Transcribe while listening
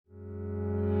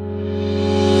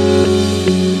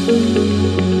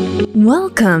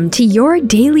Welcome to your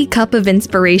Daily Cup of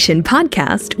Inspiration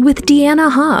podcast with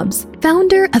Deanna Hobbs,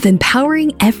 founder of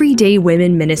Empowering Everyday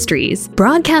Women Ministries,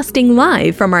 broadcasting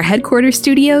live from our headquarters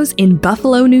studios in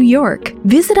Buffalo, New York.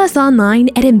 Visit us online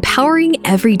at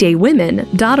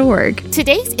empoweringeverydaywomen.org.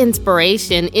 Today's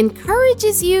inspiration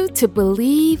encourages you to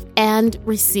believe and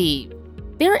receive.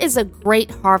 There is a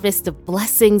great harvest of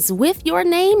blessings with your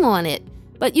name on it.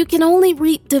 But you can only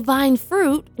reap divine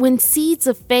fruit when seeds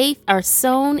of faith are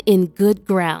sown in good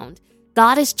ground.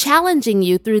 God is challenging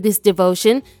you through this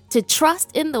devotion to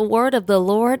trust in the word of the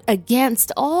Lord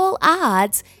against all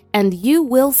odds, and you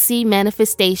will see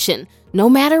manifestation. No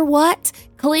matter what,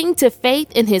 cling to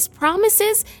faith in His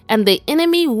promises, and the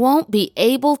enemy won't be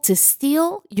able to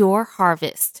steal your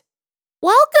harvest.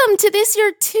 Welcome to this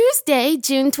your Tuesday,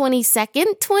 June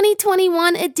 22nd,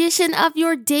 2021 edition of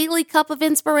your Daily Cup of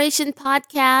Inspiration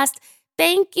podcast.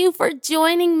 Thank you for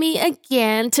joining me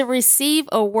again to receive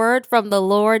a word from the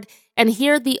Lord and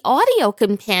hear the audio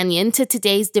companion to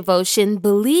today's devotion,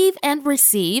 Believe and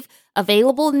Receive,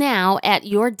 available now at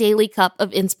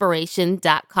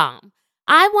yourdailycupofinspiration.com.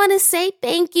 I want to say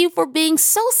thank you for being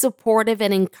so supportive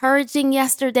and encouraging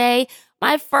yesterday.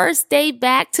 My first day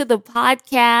back to the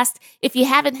podcast. If you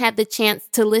haven't had the chance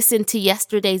to listen to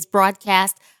yesterday's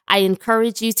broadcast, I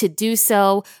encourage you to do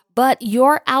so. But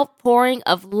your outpouring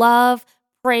of love,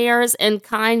 prayers, and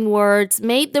kind words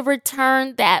made the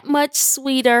return that much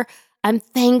sweeter. I'm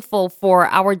thankful for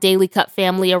our Daily Cup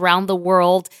family around the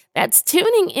world that's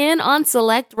tuning in on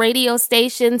select radio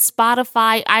stations,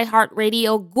 Spotify,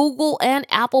 iHeartRadio, Google and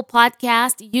Apple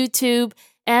Podcast, YouTube,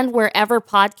 and wherever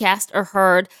podcasts are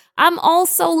heard. I'm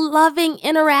also loving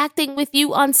interacting with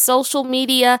you on social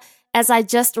media as I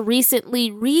just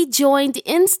recently rejoined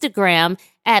Instagram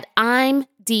at I'm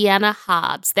Deanna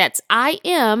Hobbs. That's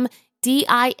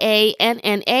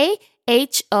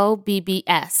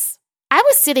IMDiannahObbs. I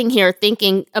was sitting here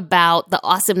thinking about the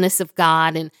awesomeness of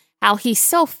God and how He's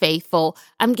so faithful.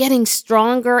 I'm getting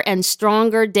stronger and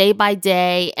stronger day by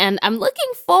day, and I'm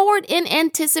looking forward in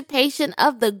anticipation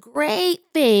of the great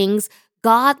things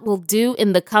God will do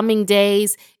in the coming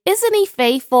days. Isn't He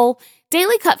faithful?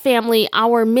 Daily Cup family,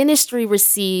 our ministry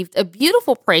received a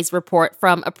beautiful praise report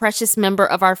from a precious member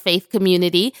of our faith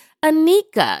community,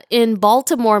 Anika, in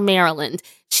Baltimore, Maryland.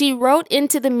 She wrote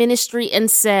into the ministry and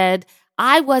said,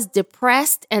 "I was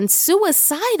depressed and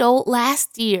suicidal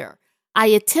last year. I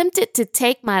attempted to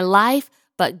take my life,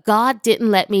 but God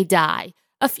didn't let me die.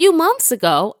 A few months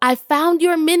ago, I found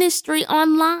your ministry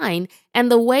online, and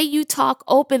the way you talk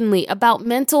openly about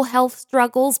mental health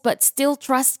struggles but still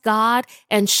trust God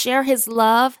and share His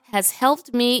love has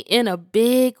helped me in a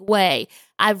big way.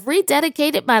 I've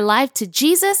rededicated my life to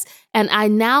Jesus, and I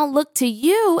now look to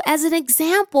you as an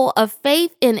example of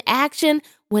faith in action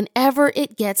whenever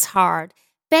it gets hard.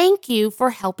 Thank you for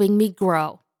helping me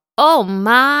grow." Oh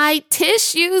my,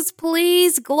 tissues,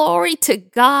 please. Glory to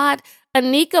God.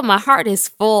 Anika, my heart is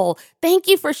full. Thank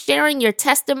you for sharing your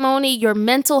testimony, your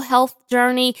mental health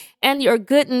journey, and your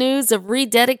good news of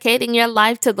rededicating your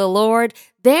life to the Lord.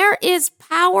 There is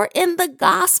power in the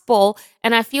gospel,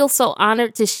 and I feel so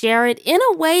honored to share it in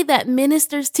a way that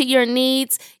ministers to your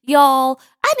needs. Y'all,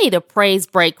 I need a praise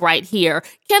break right here.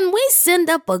 Can we send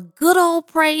up a good old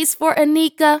praise for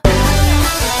Anika?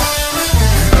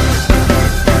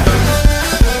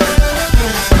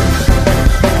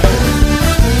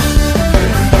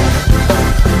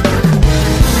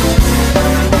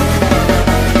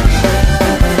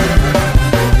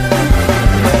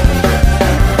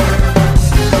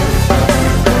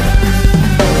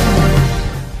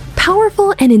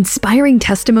 Powerful and inspiring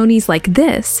testimonies like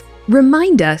this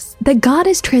remind us that God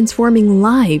is transforming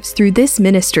lives through this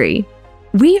ministry.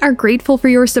 We are grateful for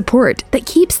your support that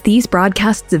keeps these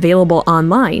broadcasts available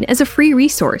online as a free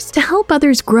resource to help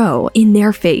others grow in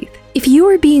their faith. If you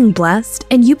are being blessed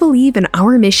and you believe in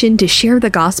our mission to share the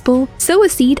gospel, sow a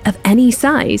seed of any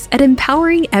size at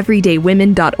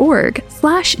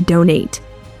empoweringeverydaywomen.org/donate.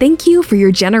 Thank you for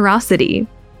your generosity.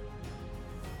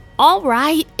 All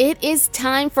right, it is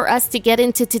time for us to get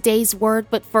into today's word,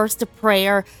 but first a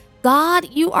prayer. God,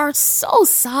 you are so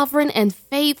sovereign and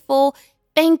faithful.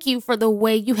 Thank you for the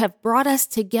way you have brought us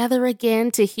together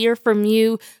again to hear from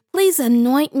you. Please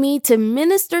anoint me to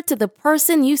minister to the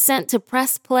person you sent to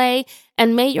press play,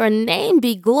 and may your name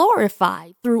be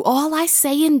glorified through all I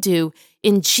say and do.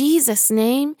 In Jesus'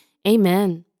 name,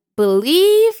 amen.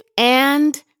 Believe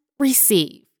and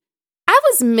receive. I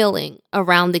was milling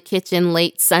around the kitchen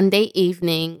late Sunday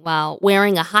evening while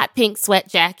wearing a hot pink sweat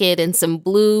jacket and some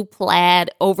blue plaid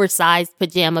oversized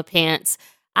pajama pants.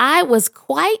 I was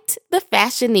quite the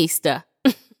fashionista.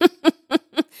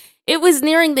 It was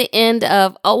nearing the end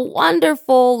of a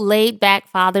wonderful, laid-back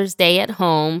Father's Day at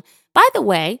home. By the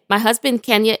way, my husband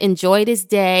Kenya enjoyed his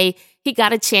day. He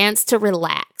got a chance to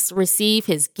relax, receive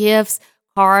his gifts,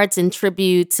 cards, and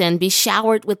tributes, and be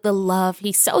showered with the love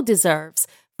he so deserves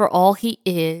for all he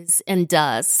is and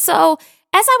does. So,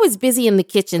 as I was busy in the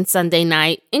kitchen Sunday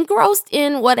night, engrossed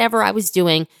in whatever I was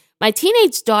doing, my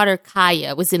teenage daughter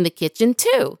Kaya was in the kitchen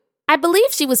too. I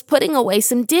believe she was putting away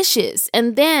some dishes,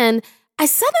 and then I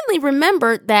suddenly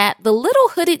remembered that the little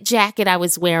hooded jacket I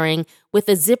was wearing with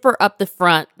a zipper up the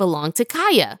front belonged to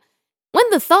Kaya. When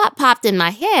the thought popped in my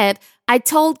head, I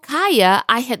told Kaya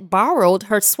I had borrowed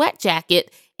her sweat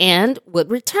jacket and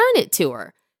would return it to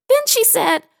her. Then she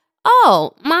said,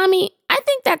 "Oh, Mommy, I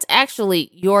think that's actually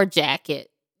your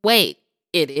jacket." "Wait,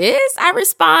 it is?" I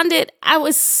responded. I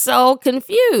was so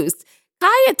confused.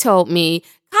 Kaya told me,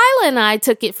 "Kyla and I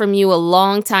took it from you a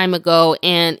long time ago,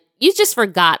 and you just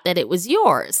forgot that it was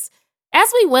yours."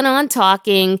 As we went on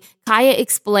talking, Kaya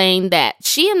explained that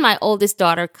she and my oldest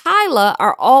daughter, Kyla,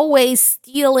 are always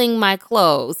stealing my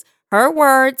clothes, her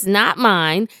words, not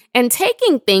mine, and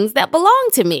taking things that belong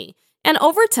to me. And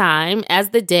over time, as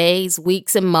the days,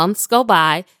 weeks, and months go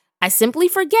by, I simply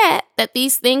forget that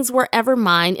these things were ever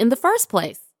mine in the first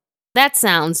place. That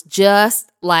sounds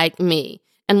just like me.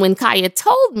 And when Kaya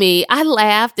told me, I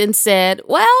laughed and said,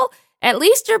 "Well, at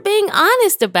least you're being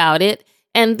honest about it."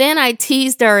 And then I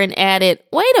teased her and added,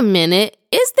 "Wait a minute,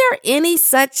 is there any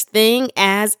such thing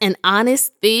as an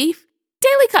honest thief?"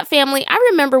 Daily Cut family, I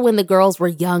remember when the girls were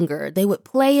younger, they would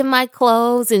play in my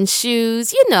clothes and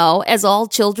shoes, as all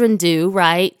children do,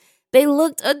 right? They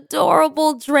looked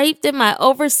adorable, draped in my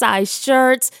oversized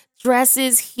shirts,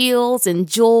 dresses, heels, and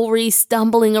jewelry,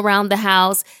 stumbling around the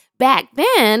house. Back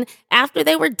then, after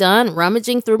they were done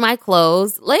rummaging through my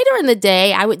clothes, later in the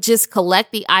day, I would just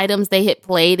collect the items they had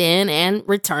played in and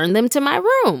return them to my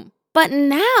room. But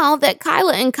now that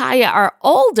Kyla and Kaya are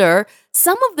older,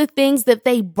 some of the things that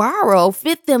they borrow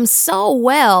fit them so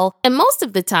well, and most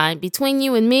of the time, between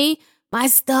you and me, my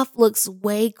stuff looks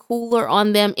way cooler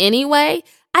on them anyway.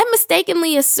 I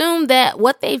mistakenly assume that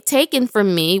what they've taken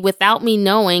from me without me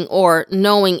knowing or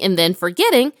knowing and then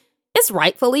forgetting is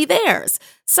rightfully theirs.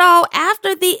 So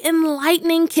after the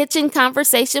enlightening kitchen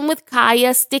conversation with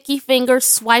Kaya, Sticky Finger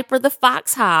Swiper the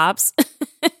Fox Hobbs,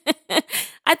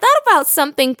 I thought about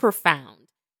something profound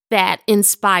that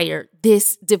inspired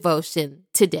this devotion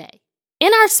today.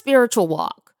 In our spiritual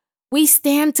walk, we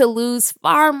stand to lose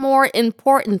far more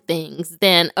important things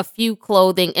than a few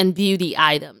clothing and beauty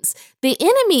items. The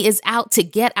enemy is out to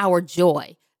get our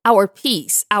joy, our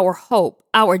peace, our hope,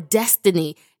 our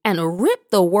destiny, and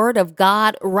rip the word of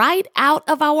God right out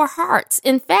of our hearts.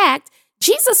 In fact,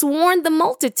 Jesus warned the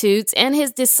multitudes and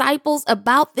his disciples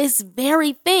about this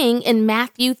very thing in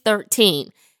Matthew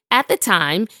 13. At the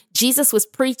time, Jesus was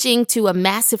preaching to a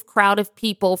massive crowd of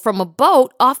people from a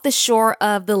boat off the shore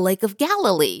of the Lake of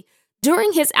Galilee.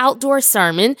 During his outdoor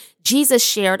sermon, Jesus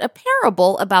shared a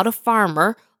parable about a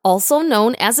farmer, also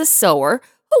known as a sower,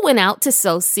 who went out to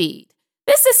sow seed.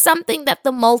 This is something that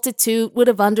the multitude would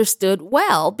have understood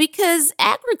well because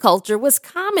agriculture was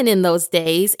common in those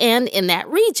days and in that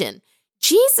region.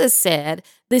 Jesus said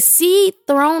the seed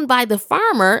thrown by the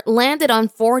farmer landed on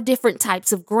 4 different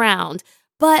types of ground,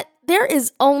 but there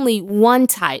is only one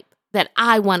type that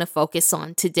I want to focus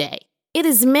on today. It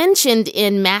is mentioned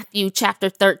in Matthew chapter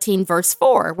 13, verse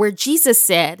 4, where Jesus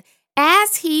said,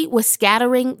 "As he was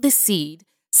scattering the seed,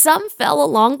 some fell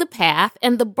along the path,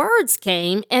 and the birds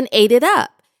came and ate it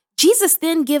up." Jesus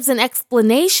then gives an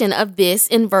explanation of this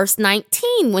in verse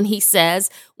 19 when he says,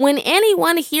 "When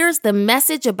anyone hears the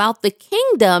message about the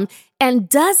kingdom and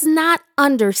does not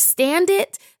understand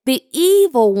it, the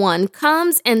evil one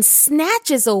comes and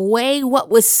snatches away what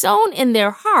was sown in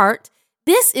their heart.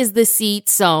 This is the seed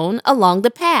sown along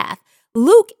the path."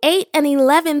 Luke 8 and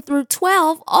 11 through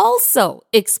 12 also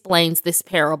explains this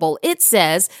parable. It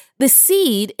says, "The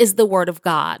seed is the word of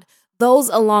God. Those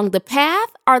along the path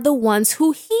are the ones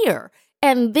who hear.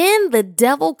 And then the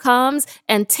devil comes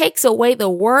and takes away the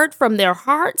word from their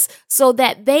hearts so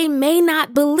that they may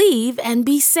not believe and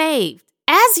be saved."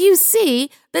 As you see,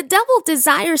 the devil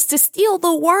desires to steal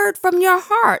the word from your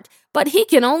heart, but he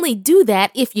can only do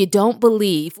that if you don't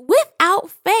believe. Without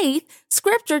faith,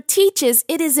 Scripture teaches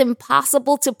it is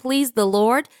impossible to please the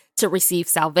Lord, to receive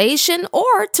salvation,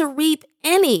 or to reap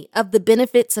any of the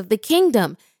benefits of the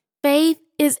kingdom. Faith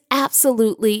is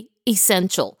absolutely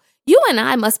essential. You and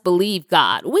I must believe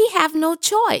God. We have no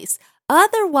choice.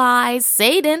 Otherwise,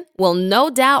 Satan will no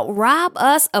doubt rob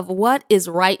us of what is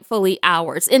rightfully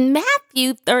ours. In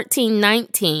Matthew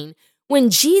 13:19, When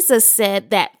Jesus said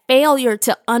that failure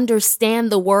to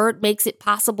understand the word makes it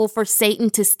possible for Satan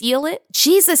to steal it,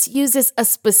 Jesus uses a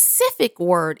specific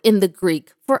word in the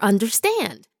Greek for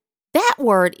understand. That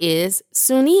word is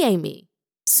suniemi.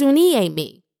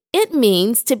 Suniemi. It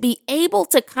means to be able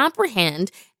to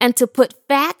comprehend and to put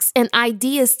facts and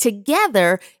ideas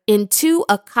together into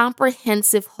a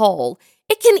comprehensive whole.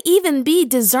 It can even be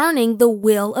discerning the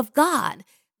will of God.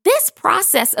 This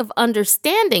process of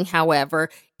understanding,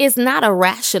 however, is not a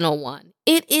rational one.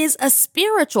 It is a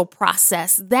spiritual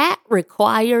process that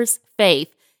requires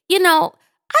faith. I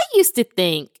used to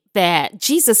think that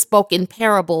Jesus spoke in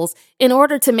parables in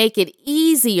order to make it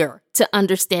easier to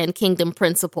understand kingdom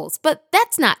principles, but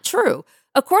that's not true.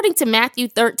 According to Matthew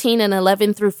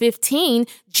 13:11-15,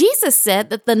 Jesus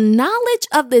said that the knowledge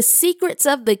of the secrets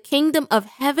of the kingdom of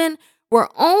heaven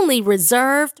were only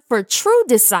reserved for true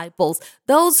disciples,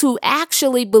 those who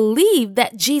actually believed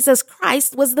that Jesus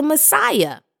Christ was the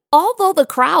Messiah. Although the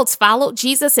crowds followed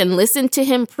Jesus and listened to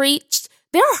him preach,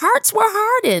 their hearts were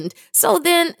hardened, so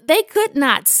then they could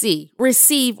not see,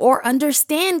 receive, or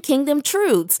understand kingdom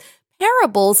truths.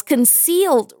 Parables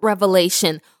concealed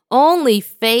revelation. Only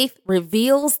faith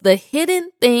reveals the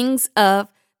hidden things of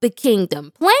the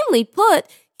kingdom. Plainly put,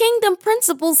 kingdom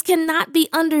principles cannot be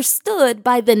understood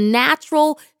by the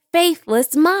natural,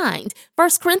 faithless mind.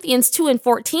 1 Corinthians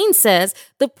 2:14 says,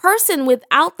 the person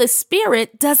without the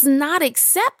Spirit does not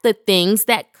accept the things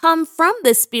that come from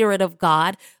the Spirit of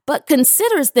God, but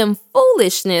considers them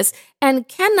foolishness and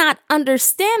cannot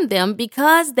understand them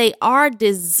because they are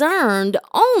discerned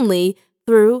only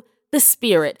through the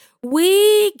Spirit.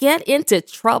 We get into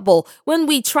trouble when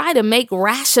we try to make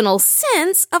rational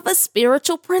sense of a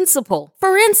spiritual principle.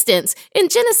 For instance, in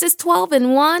Genesis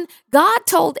 12:1, God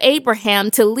told Abraham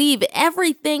to leave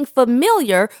everything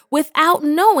familiar without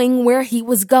knowing where he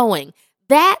was going.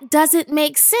 That doesn't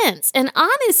make sense and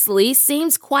honestly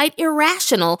seems quite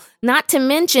irrational, not to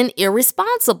mention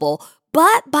irresponsible.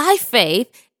 But by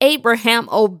faith, Abraham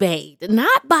obeyed,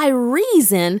 not by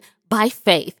reason, by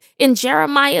faith. In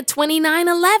Jeremiah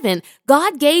 29:11,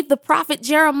 God gave the prophet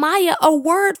Jeremiah a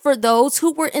word for those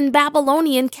who were in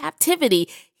Babylonian captivity.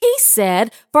 He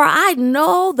said, "For I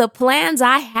know the plans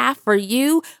I have for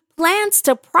you, plans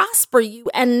to prosper you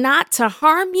and not to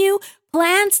harm you,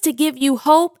 plans to give you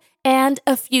hope and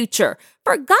a future."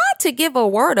 For God to give a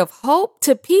word of hope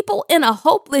to people in a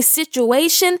hopeless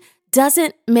situation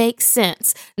doesn't make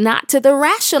sense. Not to the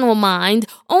rational mind.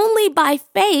 Only by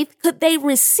faith could they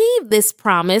receive this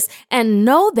promise and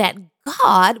know that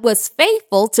God was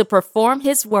faithful to perform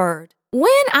his word.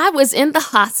 When I was in the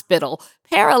hospital,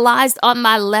 paralyzed on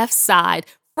my left side,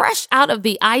 fresh out of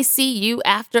the ICU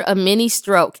after a mini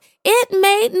stroke, it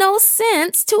made no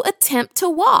sense to attempt to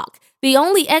walk. The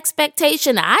only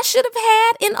expectation I should have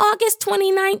had in August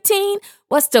 2019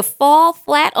 was to fall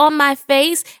flat on my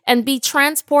face and be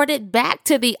transported back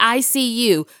to the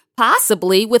ICU,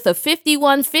 possibly with a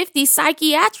 5150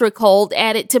 psychiatric hold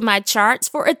added to my charts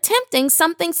for attempting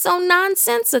something so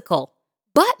nonsensical.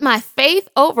 But my faith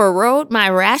overrode my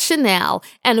rationale,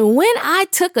 and when I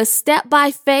took a step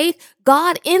by faith,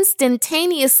 God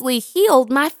instantaneously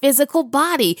healed my physical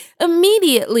body.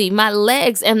 Immediately, my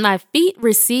legs and my feet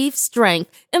received strength.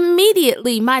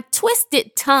 Immediately, my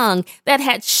twisted tongue that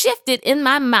had shifted in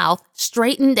my mouth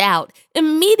straightened out.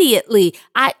 Immediately,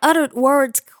 I uttered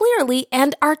words clearly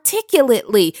and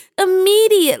articulately.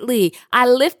 Immediately, I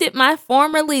lifted my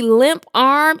formerly limp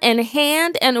arm and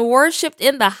hand and worshiped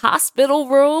in the hospital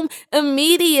room.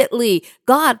 Immediately,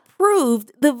 God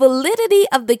proved the validity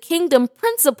of the kingdom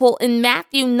principle in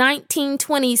Matthew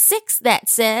 19:26 that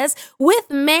says, "With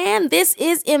man this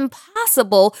is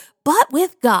impossible, but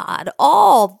with God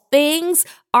all things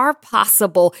are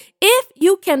possible." If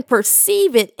you can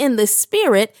perceive it in the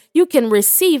spirit, you can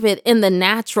receive it in the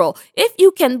natural. If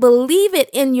you can believe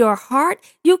it in your heart,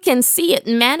 you can see it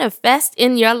manifest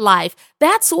in your life.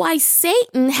 That's why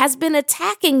Satan has been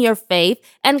attacking your faith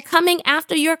and coming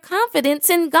after your confidence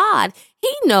in God.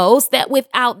 He knows that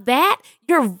without that,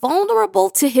 you're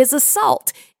vulnerable to his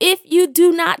assault. If you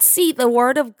do not see the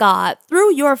word of God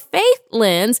through your faith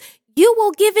lens, you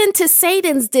will give in to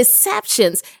Satan's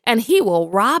deceptions, and he will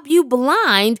rob you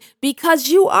blind because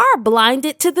you are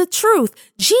blinded to the truth.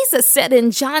 Jesus said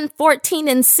in John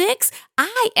 14:6,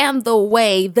 I am the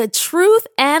way, the truth,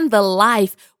 and the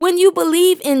life. When you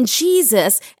believe in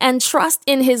Jesus and trust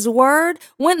in his word,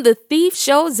 when the thief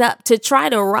shows up to try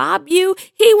to rob you,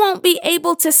 he won't be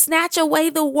able to snatch away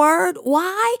the word.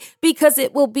 Why? Because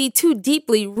it will be too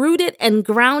deeply rooted and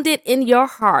grounded in your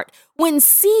heart. When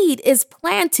seed is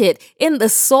planted in the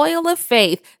soil of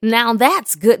faith, now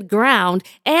that's good ground,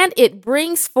 and it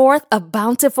brings forth a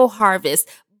bountiful harvest.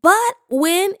 But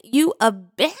when you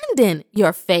abandon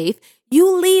your faith, you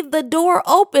leave the door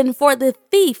open for the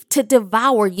thief to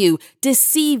devour you,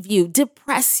 deceive you,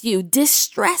 depress you,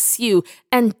 distress you,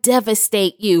 and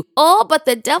devastate you. Oh, but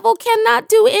the devil cannot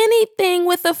do anything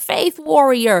with a faith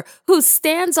warrior who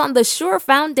stands on the sure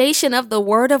foundation of the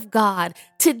word of God.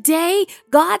 Today,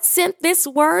 God sent this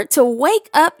word to wake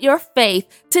up your faith,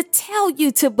 to tell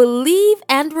you to believe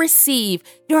and receive.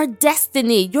 Your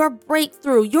destiny, your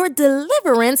breakthrough, your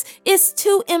deliverance is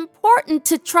too important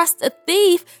to trust a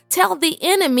thief. Tell the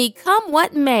enemy, come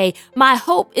what may, my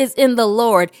hope is in the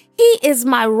Lord. He is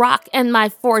my rock and my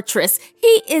fortress.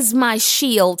 He is my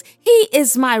shield. He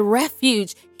is my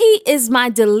refuge. He is my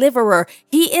deliverer.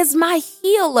 He is my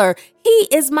healer. He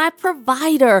is my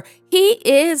provider. He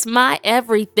is my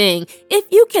everything. If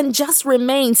you can just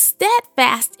remain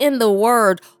steadfast in the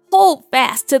word, hold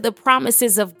fast to the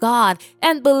promises of God,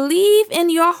 and believe in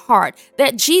your heart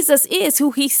that Jesus is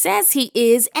who he says he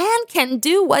is and can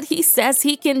do what he says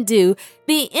he can do,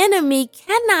 the enemy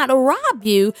cannot rob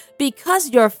you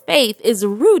because your faith is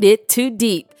rooted too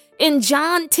deep. In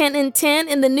John 10:10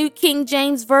 in the New King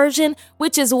James Version,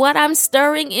 which is what I'm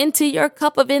stirring into your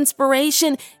cup of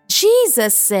inspiration,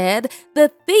 Jesus said,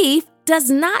 "The thief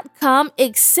does not come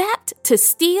except to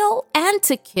steal and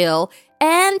to kill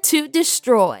and to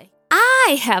destroy.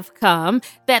 I have come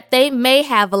that they may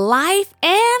have life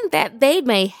and that they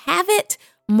may have it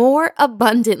more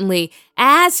abundantly."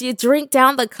 As you drink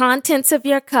down the contents of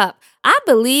your cup, I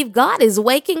believe God is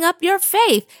waking up your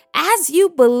faith. As you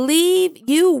believe,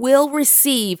 you will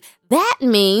receive. That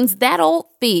means that old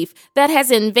thief that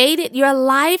has invaded your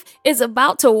life is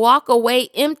about to walk away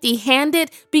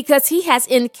empty-handed because he has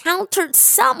encountered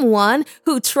someone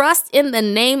who trusts in the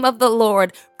name of the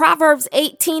Lord. Proverbs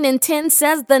 18:10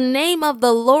 says, "The name of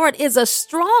the Lord is a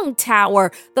strong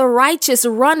tower. The righteous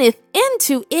runneth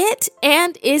into it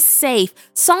and is safe."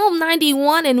 Psalm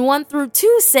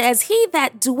 91:1-2 says, "He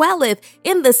that dwelleth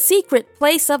in the secret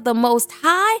place of the Most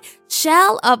High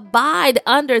shall abide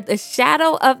under the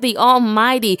shadow of the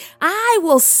Almighty. I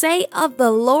will say of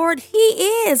the Lord, he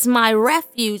is my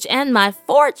refuge and my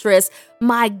fortress.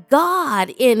 My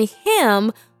God, in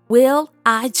him will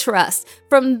I trust."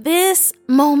 From this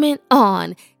moment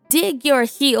on, dig your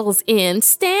heels in,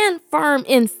 stand firm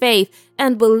in faith,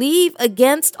 and believe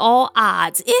against all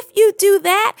odds. If you do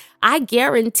that, I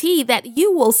guarantee that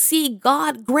you will see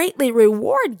God greatly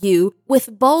reward you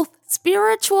with both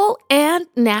spiritual and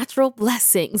natural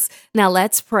blessings. Now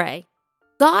let's pray.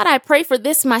 God, I pray for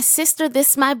this, my sister,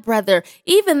 this, my brother.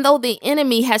 Even though the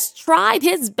enemy has tried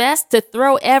his best to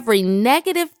throw every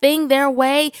negative thing their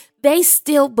way, they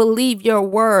still believe your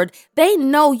word. They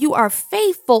know you are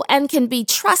faithful and can be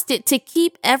trusted to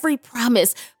keep every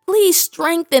promise. Please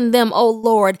strengthen them, O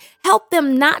Lord. Help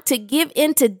them not to give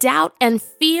in to doubt and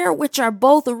fear, which are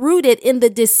both rooted in the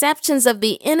deceptions of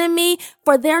the enemy,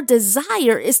 for their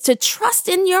desire is to trust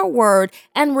in your word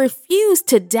and refuse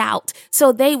to doubt,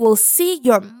 so they will see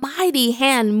your mighty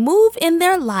hand move in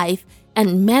their life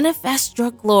and manifest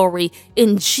your glory.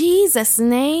 In Jesus'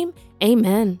 name,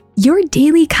 amen. Your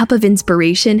daily cup of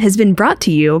inspiration has been brought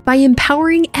to you by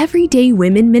Empowering Everyday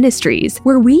Women Ministries,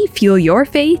 where we fuel your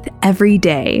faith every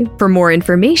day. For more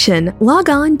information, log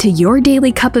on to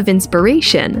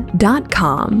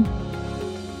yourdailycupofinspiration.com.